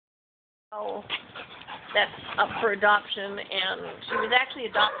Oh, that's up for adoption, and she was actually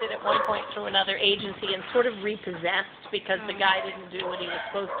adopted at one point through another agency and sort of repossessed because the guy didn't do what he was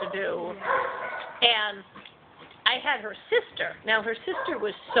supposed to do. And I had her sister. Now, her sister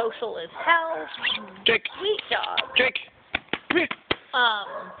was social as hell. Jake. Sweet dog. Jake. Come here. Come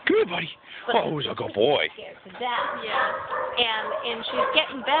here, buddy. Oh, he's a good boy. Scared to death. Yeah. And she's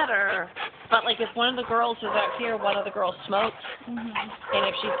getting better, but like if one of the girls is out here, one of the girls smokes, and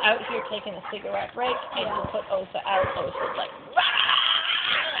if she's out here taking a cigarette break, and you put Osa out, Osa's like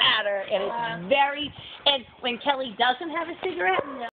at her, and it's very. And when Kelly doesn't have a cigarette,